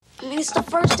It's the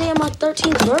first day of my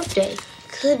 13th birthday.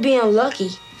 Could be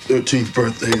unlucky. 13th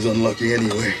birthday is unlucky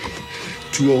anyway.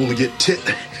 Too old to get tit,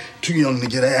 too young to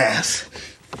get ass.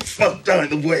 Fuck down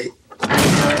the way.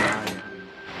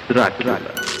 Dracula.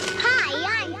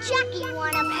 Hi, I'm Chucky.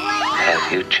 Wanna play?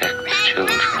 Have you checked the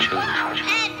children?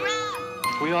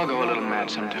 We all go a little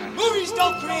mad sometimes. Movies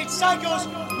don't create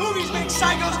psychos. Movies make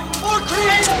psychos or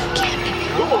create.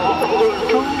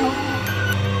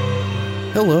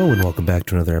 Hello and welcome back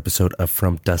to another episode of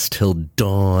From Dusk Till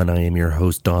Dawn. I am your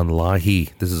host, Don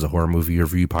Lahi. This is a horror movie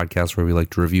review podcast where we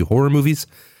like to review horror movies.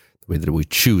 The way that we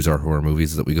choose our horror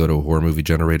movies is that we go to a horror movie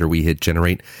generator, we hit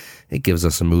generate, it gives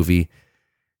us a movie,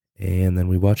 and then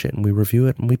we watch it and we review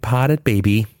it and we pot it,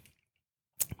 baby.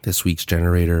 This week's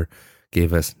generator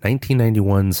gave us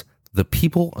 1991's The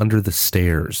People Under the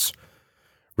Stairs,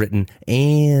 written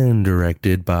and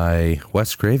directed by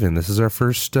Wes Craven. This is our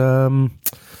first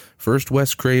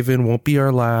Wes Craven, won't be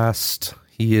our last.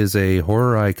 He is a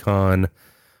horror icon.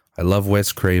 I love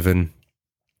Wes Craven.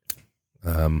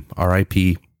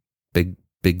 R.I.P. Big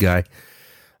guy.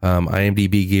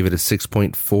 IMDb gave it a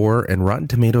 6.4 and Rotten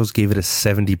Tomatoes gave it a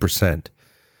 70%.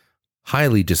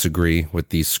 Highly disagree with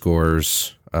these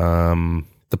scores.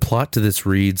 The plot to this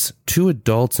reads, 2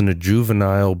 adults and a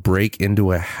juvenile break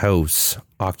into a house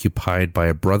occupied by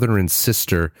a brother and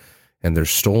sister and their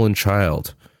stolen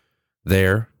child.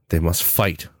 There, they must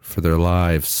fight for their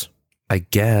lives. I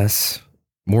guess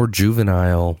more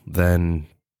juvenile than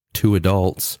 2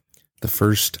 adults. The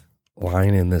first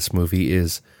line in this movie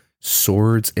is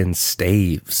swords and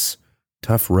staves.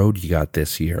 Tough road you got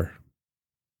this year.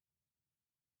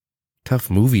 Tough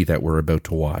movie that we're about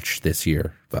to watch this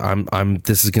year.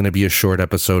 This is going to be a short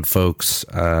episode, folks.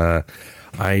 I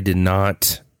did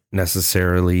not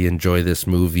necessarily enjoy this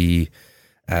movie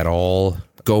at all.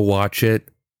 Go watch it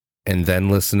and then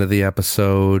listen to the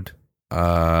episode,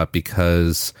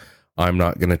 because I'm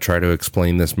not going to try to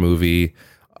explain this movie.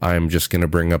 I'm just going to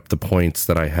bring up the points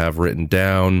that I have written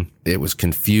down. It was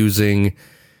confusing.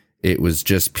 It was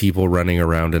just people running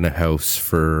around in a house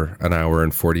for an hour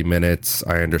and 40 minutes.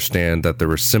 I understand that there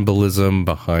was symbolism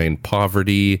behind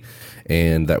poverty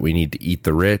and that we need to eat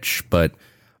the rich, but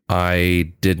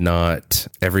I did not.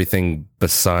 Everything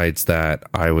besides that,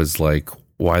 I was like,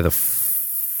 why the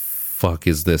fuck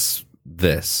is this?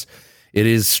 It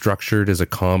is structured as a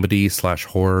comedy /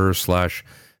 horror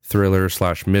 / thriller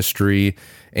 / mystery,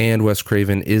 and Wes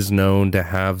Craven is known to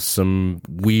have some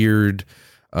weird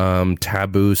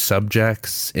taboo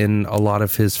subjects in a lot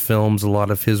of his films, a lot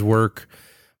of his work,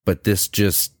 but this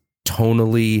just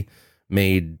tonally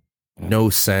made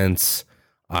no sense.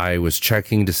 I was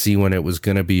checking to see when it was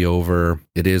going to be over.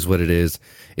 It is what it is.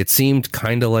 It seemed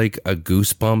kind of like a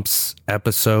Goosebumps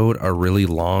episode, a really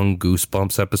long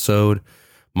Goosebumps episode,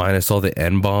 minus all the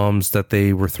N-bombs that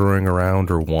they were throwing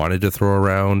around or wanted to throw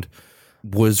around.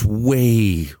 Was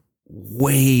way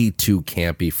too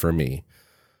campy for me.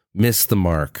 Missed the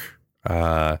mark.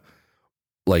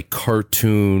 Like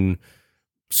cartoon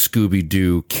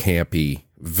Scooby-Doo campy.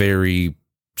 Very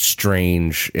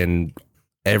strange in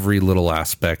every little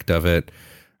aspect of it.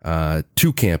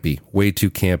 Too campy. Way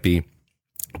too campy.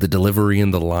 The delivery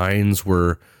and the lines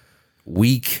were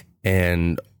weak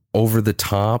and over the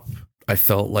top. I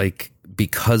felt like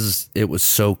because it was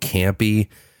so campy,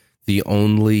 the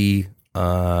only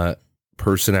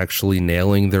person actually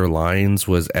nailing their lines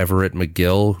was Everett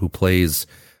McGill, who plays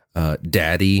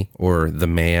Daddy or the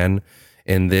man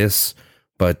in this.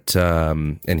 But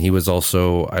and he was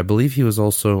also, I believe he was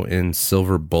also in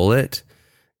Silver Bullet,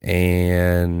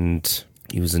 and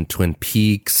he was in Twin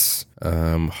Peaks,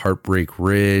 Heartbreak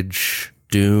Ridge,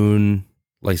 Dune,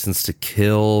 License to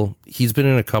Kill. He's been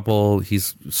in a couple.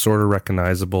 He's sort of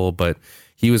recognizable, but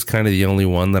he was kind of the only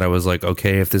one that I was like,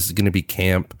 okay, if this is going to be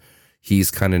camp,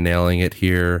 he's kind of nailing it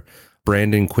here.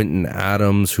 Brandon Quinton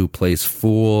Adams, who plays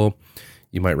Fool.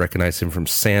 You might recognize him from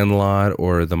Sandlot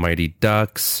or The Mighty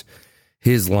Ducks.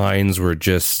 His lines were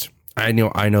just, I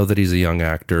know that he's a young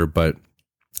actor, but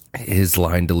his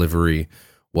line delivery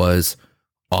was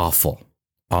awful.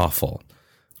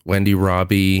 Wendy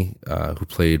Robbie, who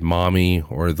played Mommy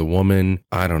or the woman,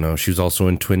 I don't know. She was also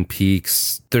in Twin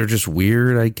Peaks. They're just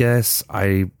weird, I guess.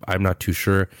 I'm not too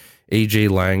sure. AJ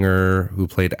Langer, who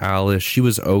played Alice, she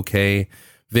was okay.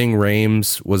 Ving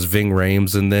Rhames was Ving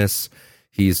Rhames in this.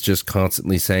 He's just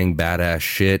constantly saying badass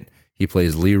shit. He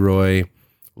plays Leroy.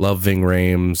 Love Ving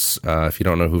Rhames. If you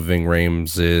don't know who Ving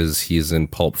Rhames is, he's in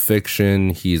Pulp Fiction.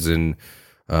 He's in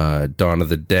Dawn of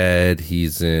the Dead.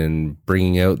 He's in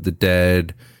Bringing Out the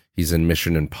Dead. He's in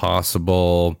Mission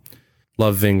Impossible.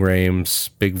 Love Ving Rhames.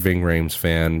 Big Ving Rhames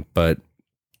fan. But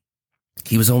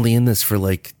he was only in this for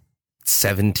like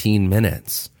 17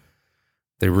 minutes.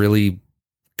 They really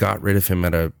got rid of him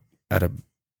at a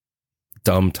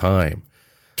dumb time.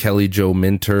 Kelly Jo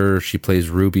Minter, she plays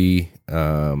Ruby.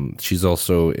 She's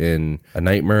also in A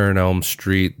Nightmare on Elm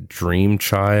Street, Dream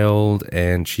Child,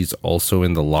 and she's also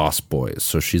in The Lost Boys.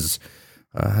 So she's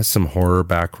has some horror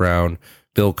background.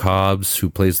 Bill Cobbs, who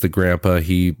plays the grandpa,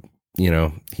 he's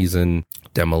in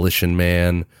Demolition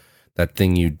Man, That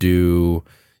Thing You Do.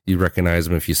 You recognize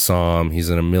him if you saw him. He's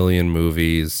in a million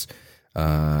movies.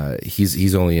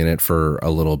 He's only in it for a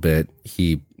little bit.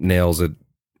 He nails it.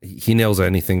 He nails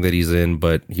anything that he's in,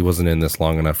 but he wasn't in this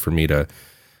long enough for me to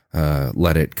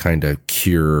let it kind of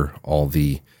cure all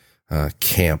the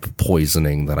camp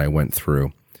poisoning that I went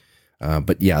through.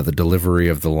 But yeah, the delivery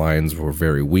of the lines were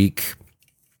very weak.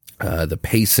 The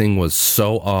pacing was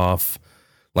so off.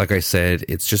 Like I said,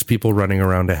 it's just people running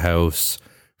around a house,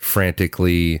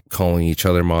 frantically calling each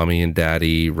other mommy and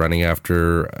daddy, running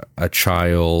after a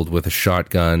child with a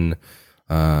shotgun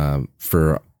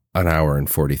for an hour and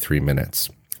 43 minutes.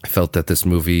 I felt that this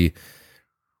movie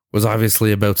was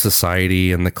obviously about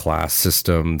society and the class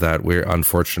system that we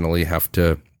unfortunately have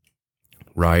to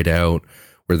ride out,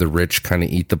 where the rich kind of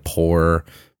eat the poor.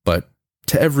 But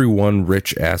to every one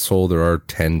rich asshole, there are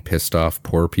 10 pissed off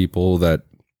poor people that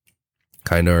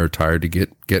kind of are tired to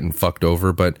getting fucked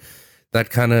over. But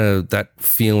that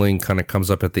feeling kind of comes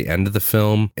up at the end of the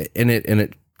film, and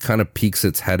it kind of peeks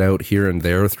its head out here and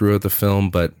there throughout the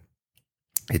film, but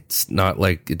it's not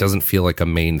like, it doesn't feel like a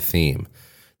main theme.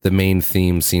 The main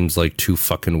theme seems like two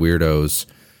fucking weirdos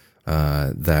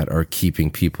that are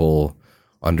keeping people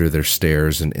under their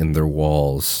stairs and in their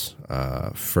walls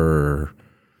for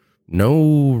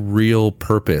no real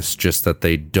purpose, just that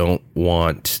they don't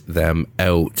want them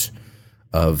out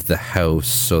of the house,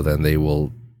 so then they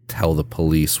will tell the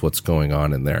police what's going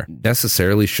on in there.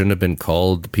 Necessarily shouldn't have been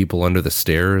called people under the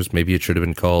stairs. Maybe it should have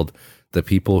been called the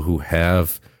people who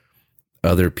have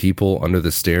other people under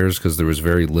the stairs, because there was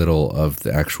very little of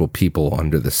the actual people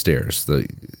under the stairs.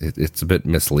 It's a bit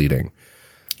misleading.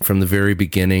 From the very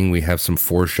beginning, we have some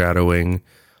foreshadowing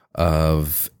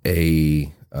of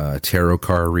a tarot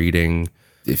card reading.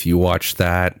 If you watch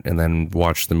that and then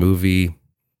watch the movie,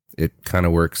 it kind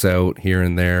of works out here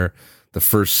and there. The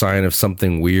first sign of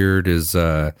something weird is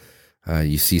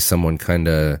you see someone kind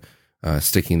of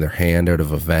sticking their hand out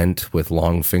of a vent with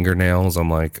long fingernails. I'm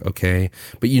like, okay,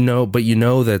 but you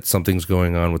know that something's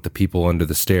going on with the people under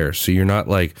the stairs. So you're not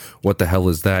like, what the hell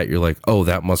is that? You're like, oh,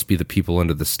 that must be the people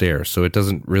under the stairs. So it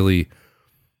doesn't really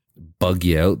bug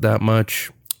you out that much.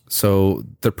 So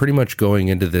they're pretty much going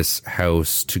into this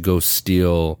house to go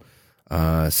steal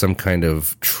some kind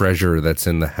of treasure that's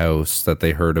in the house that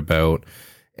they heard about.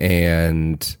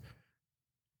 And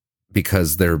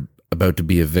because they're about to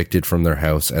be evicted from their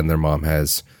house and their mom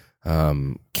has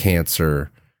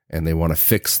cancer, and they want to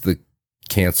fix the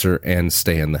cancer and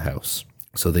stay in the house.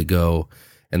 So they go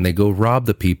rob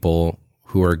the people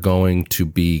who are going to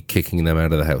be kicking them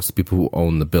out of the house, the people who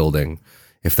own the building,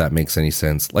 if that makes any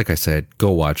sense. Like I said,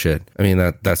 go watch it. I mean,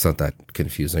 that's not that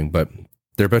confusing, but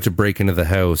they're about to break into the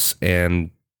house, and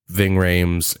Ving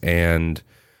Rhames and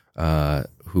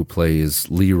who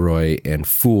plays Leroy, and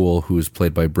Fool, who is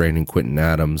played by Brandon Quinton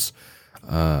Adams,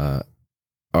 are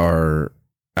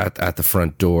at the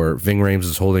front door. Ving Rhames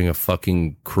is holding a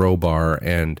fucking crowbar,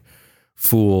 and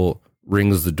Fool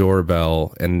rings the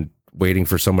doorbell and waiting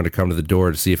for someone to come to the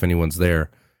door to see if anyone's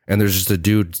there. And there's just a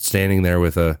dude standing there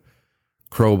with a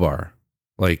crowbar.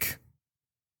 Like,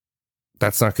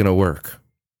 that's not going to work.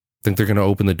 Think they're going to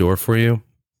open the door for you?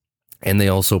 And they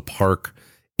also park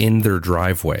in their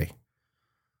driveway.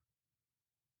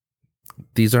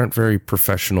 These aren't very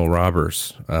professional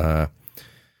robbers.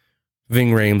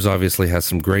 Ving Rhames obviously has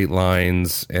some great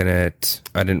lines in it.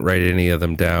 I didn't write any of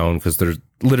them down because there's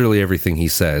literally everything he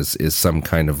says is some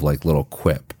kind of like little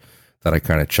quip that I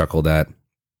kind of chuckled at.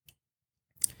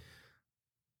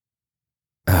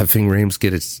 Ving Rhames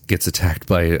gets attacked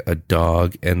by a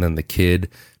dog, and then the kid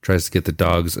tries to get the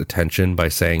dog's attention by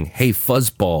saying, "Hey,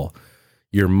 Fuzzball,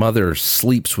 your mother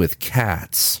sleeps with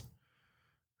cats."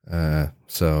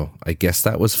 So I guess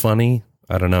that was funny.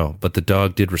 I don't know, but the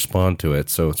dog did respond to it,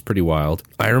 so it's pretty wild.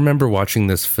 I remember watching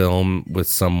this film with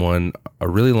someone a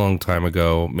really long time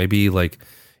ago, maybe like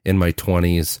in my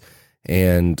 20s,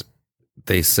 and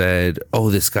they said, "Oh,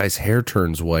 this guy's hair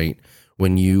turns white.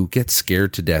 When you get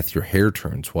scared to death, your hair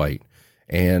turns white."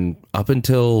 And up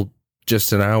until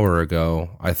just an hour ago,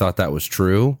 I thought that was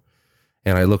true,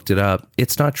 and I looked it up.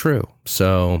 It's not true.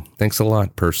 So thanks a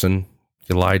lot, person.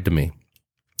 You lied to me.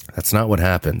 That's not what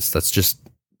happens. That's just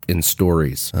in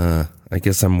stories. I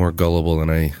guess I'm more gullible than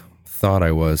I thought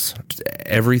I was.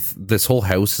 This whole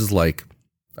house is like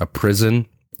a prison.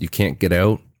 You can't get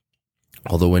out.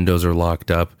 All the windows are locked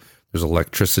up. There's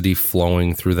electricity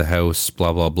flowing through the house,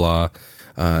 blah, blah, blah.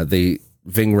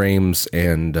 Ving Rhames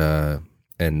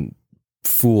and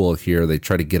Fool here, they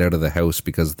try to get out of the house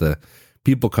because the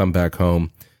people come back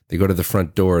home. They go to the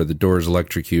front door. The door is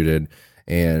electrocuted,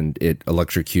 and it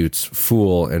electrocutes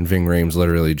Fool, and Ving Rhames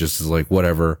literally just is like,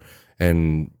 whatever,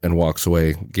 and walks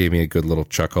away. Gave me a good little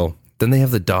chuckle. Then they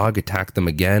have the dog attack them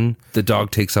again. The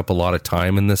dog takes up a lot of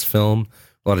time in this film,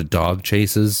 a lot of dog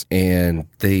chases, and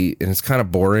it's kind of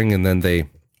boring, and then they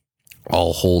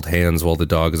all hold hands while the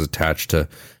dog is attached to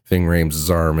Ving Rhames'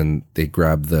 arm, and they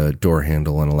grab the door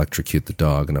handle and electrocute the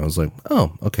dog. And I was like,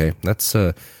 oh, okay, that's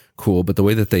cool. But the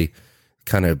way that they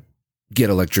kind of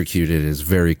get electrocuted is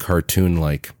very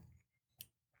cartoon-like.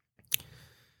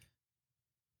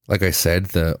 Like I said,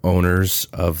 the owners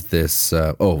of this,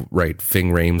 Ving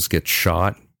Rhames gets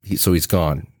shot. So he's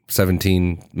gone.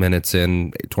 17 minutes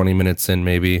in, 20 minutes in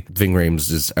maybe, Ving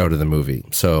Rhames is out of the movie.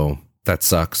 So that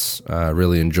sucks.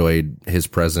 Really enjoyed his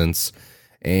presence.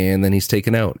 And then he's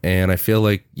taken out. And I feel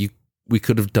like we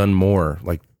could have done more.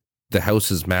 Like, the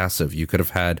house is massive. You could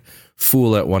have had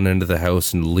Fool at one end of the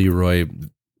house and Leroy,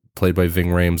 played by Ving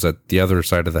Rhames, at the other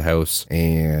side of the house.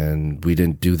 And we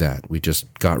didn't do that. We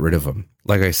just got rid of him.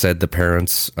 Like I said, the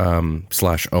parents /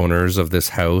 owners of this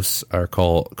house are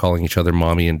calling each other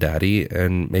mommy and daddy.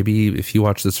 And maybe if you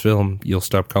watch this film, you'll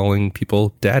stop calling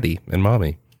people daddy and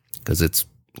mommy, because it's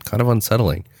kind of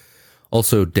unsettling.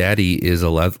 Also, Daddy is a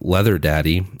leather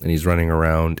daddy, and he's running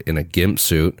around in a gimp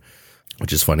suit,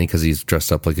 which is funny because he's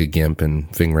dressed up like a gimp,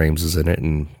 and Ving Rhames is in it.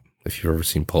 And if you've ever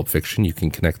seen Pulp Fiction, you can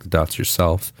connect the dots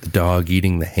yourself. The dog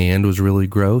eating the hand was really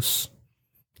gross.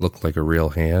 Looked like a real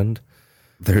hand.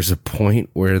 There's a point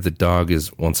where the dog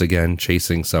is once again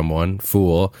chasing someone,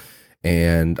 Fool,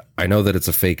 and I know that it's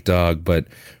a fake dog, but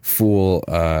Fool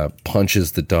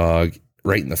punches the dog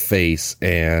right in the face,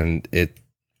 and it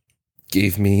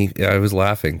I was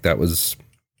laughing. That was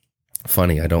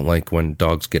funny. I don't like when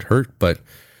dogs get hurt, but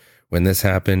when this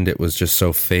happened, it was just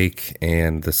so fake,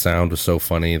 and the sound was so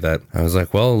funny that I was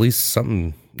like, well, at least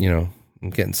something, I'm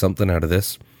getting something out of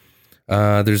this.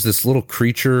 There's this little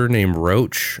creature named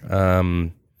Roach,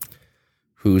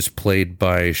 who's played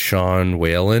by Sean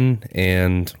Whalen,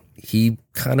 and he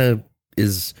kind of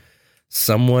is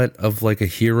somewhat of like a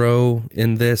hero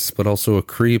in this, but also a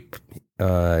creep.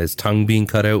 His tongue being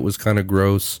cut out was kind of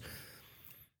gross.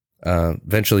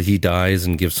 Eventually he dies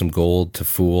and gives some gold to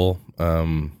Fool.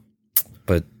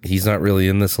 But he's not really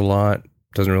in this a lot.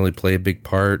 Doesn't really play a big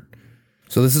part.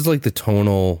 So this is like the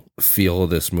tonal feel of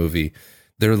this movie.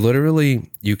 They're literally,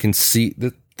 you can see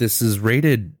that this is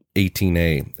rated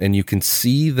 18A, and you can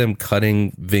see them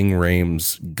cutting Ving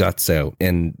Rhames' guts out,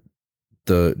 and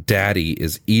the daddy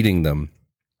is eating them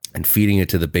and feeding it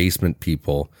to the basement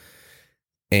people.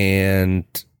 And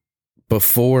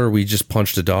before, we just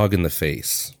punched a dog in the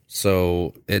face.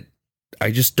 So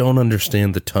I just don't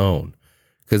understand the tone,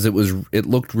 because it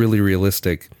looked really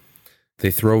realistic.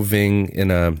 They throw Ving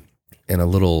in a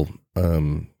little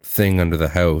thing under the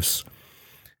house,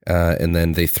 and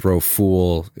then they throw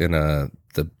Fool in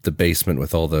the basement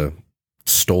with all the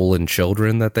stolen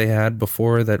children that they had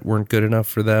before that weren't good enough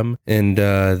for them. And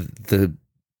the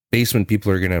basement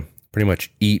people are gonna pretty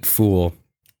much eat Fool.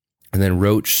 And then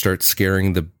Roach starts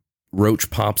scaring Roach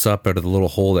pops up out of the little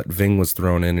hole that Ving was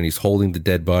thrown in, and he's holding the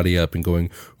dead body up and going,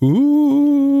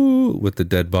 ooh, with the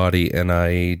dead body. And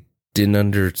I didn't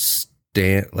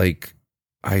understand. Like,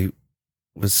 I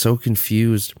was so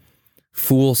confused.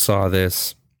 Fool saw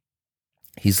this.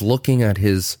 He's looking at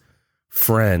his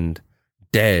friend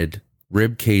dead,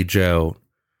 rib cage out,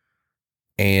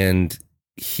 and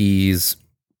he's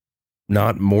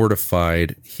not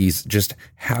mortified. He's just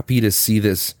happy to see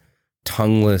this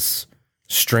tongueless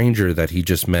stranger that he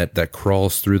just met that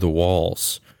crawls through the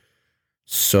walls.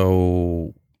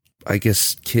 So I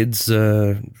guess kids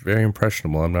very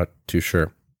impressionable. I'm not too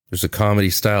sure. There's a comedy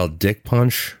style dick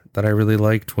punch that I really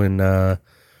liked when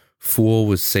Fool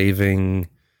was saving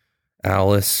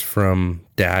Alice from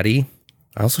Daddy.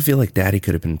 I also feel like Daddy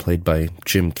could have been played by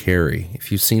Jim Carrey.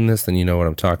 If you've seen this, then you know what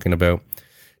I'm talking about.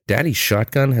 Daddy's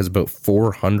shotgun has about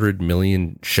 400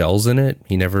 million shells in it.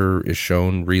 He never is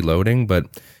shown reloading, but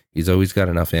he's always got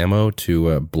enough ammo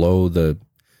to blow the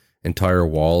entire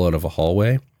wall out of a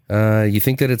hallway. You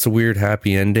think that it's a weird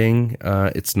happy ending.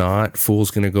 It's not.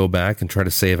 Fool's going to go back and try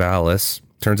to save Alice.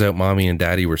 Turns out Mommy and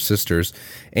Daddy were sisters.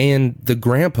 And the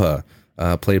grandpa,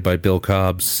 played by Bill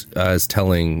Cobbs, is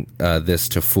telling this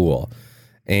to Fool.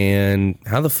 And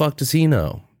how the fuck does he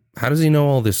know? How does he know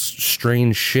all this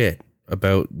strange shit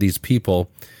about these people?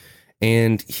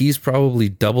 And he's probably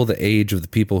double the age of the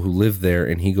people who live there.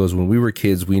 And he goes, when we were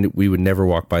kids, we would never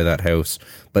walk by that house.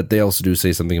 But they also do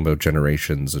say something about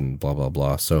generations and blah, blah,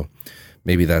 blah. So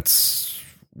maybe that's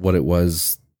what it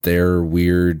was. They're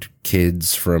weird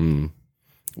kids from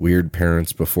weird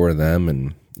parents before them.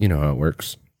 And you know how it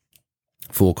works.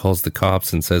 Fool calls the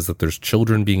cops and says that there's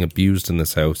children being abused in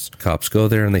this house. Cops go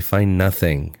there and they find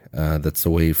nothing. That's a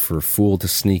way for Fool to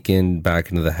sneak in back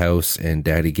into the house, and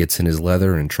Daddy gets in his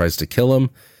leather and tries to kill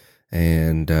him.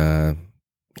 And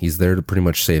he's there to pretty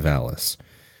much save Alice.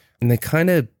 And they kind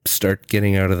of start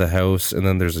getting out of the house, and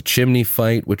then there's a chimney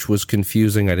fight, which was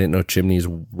confusing. I didn't know chimneys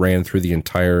ran through the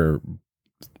entire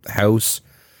house,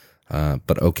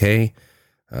 but okay.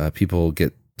 People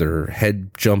get their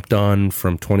head jumped on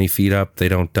from 20 feet up. They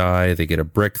don't die. They get a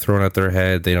brick thrown at their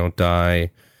head. They don't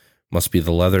die. Must be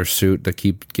the leather suit that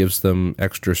gives them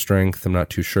extra strength. I'm not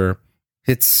too sure.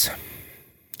 It's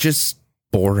just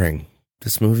boring.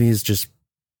 This movie is just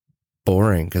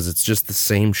boring because it's just the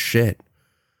same shit.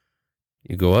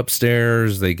 You go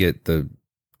upstairs. They get the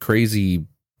crazy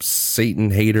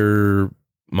Satan hater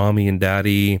mommy and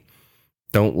daddy.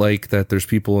 Don't like that there's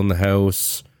people in the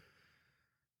house.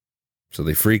 So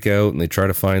they freak out and they try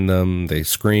to find them. They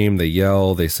scream, they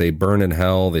yell, they say burn in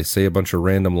hell. They say a bunch of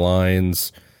random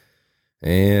lines.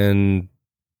 And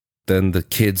then the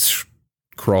kids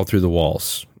crawl through the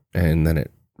walls. And then it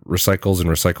recycles and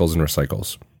recycles and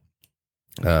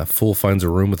recycles. Fool finds a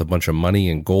room with a bunch of money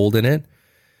and gold in it.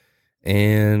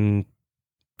 And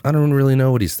I don't really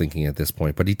know what he's thinking at this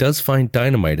point. But he does find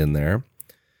dynamite in there.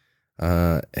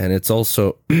 And it's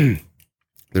also...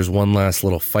 There's one last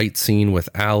little fight scene with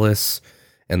Alice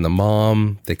and the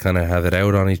mom. They kind of have it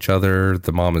out on each other.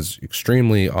 The mom is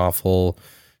extremely awful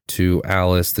to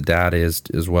Alice. The dad is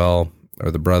as well,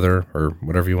 or the brother, or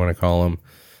whatever you want to call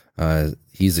him.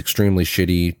 He's extremely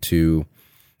shitty to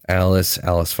Alice.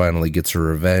 Alice finally gets her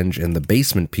revenge, and the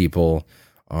basement people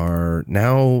are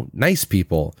now nice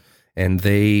people, and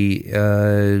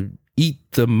they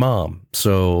eat the mom.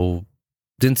 So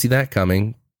didn't see that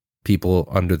coming. People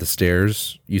under the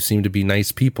stairs, you seem to be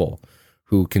nice people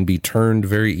who can be turned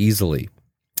very easily.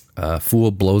 Fool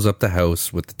blows up the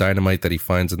house with the dynamite that he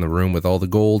finds in the room with all the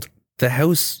gold. The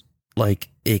house like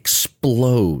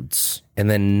explodes, and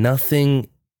then nothing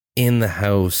in the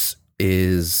house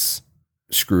is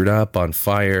screwed up, on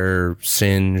fire,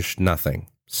 singed, nothing.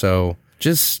 So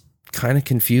just kind of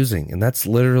confusing, and that's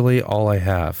literally all I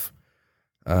have.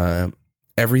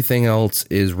 Everything else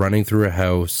is running through a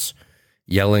house,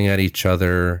 yelling at each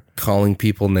other, calling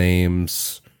people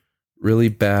names, really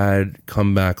bad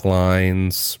comeback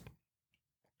lines,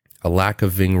 a lack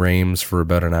of Ving Rhames for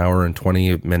about an hour and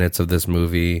 20 minutes of this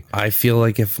movie. I feel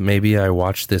like if maybe I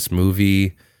watched this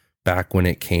movie back when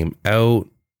it came out,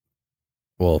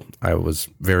 well, I was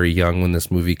very young when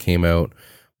this movie came out,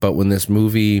 but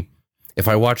if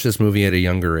I watched this movie at a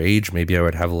younger age, maybe I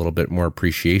would have a little bit more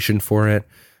appreciation for it,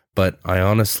 but I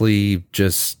honestly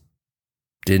just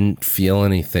didn't feel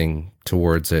anything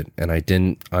towards it, and I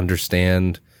didn't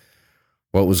understand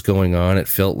what was going on. It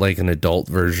felt like an adult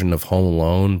version of Home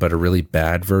Alone, but a really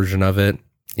bad version of it.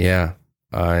 Yeah,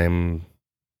 don't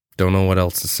know what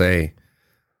else to say.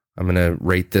 I'm going to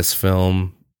rate this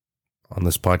film. On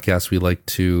this podcast, we like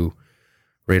to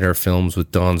rate our films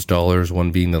with Don's dollars, 1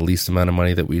 being the least amount of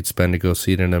money that we'd spend to go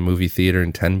see it in a movie theater,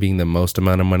 and 10 being the most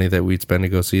amount of money that we'd spend to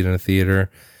go see it in a theater.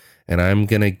 And I'm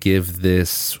going to give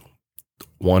this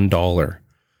 $1,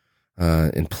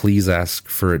 and please ask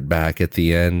for it back at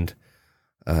the end.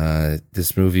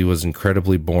 This movie was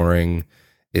incredibly boring.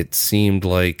 It seemed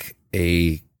like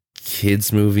a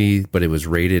kids movie, but it was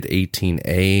rated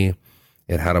 18A.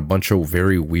 It had a bunch of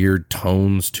very weird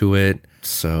tones to it.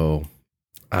 So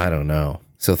I don't know.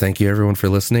 So thank you everyone for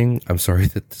listening. I'm sorry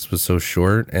that this was so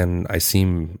short and I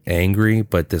seem angry,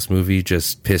 but this movie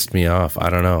just pissed me off. I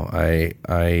don't know.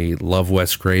 I love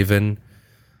Wes Craven.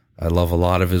 I love a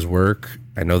lot of his work.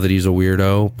 I know that he's a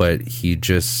weirdo, but he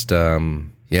just,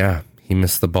 he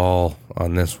missed the ball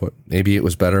on this. Maybe it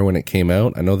was better when it came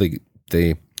out. I know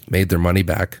they made their money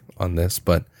back on this,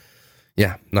 but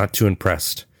yeah, not too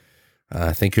impressed.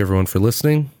 Thank you everyone for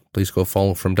listening. Please go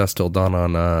follow From Dusk Till Dawn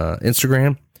on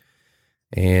Instagram.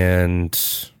 And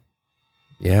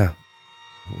yeah,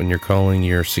 when you're calling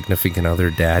your significant other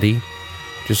daddy,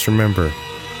 just remember,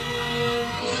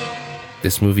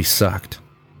 this movie sucked.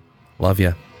 Love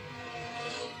ya.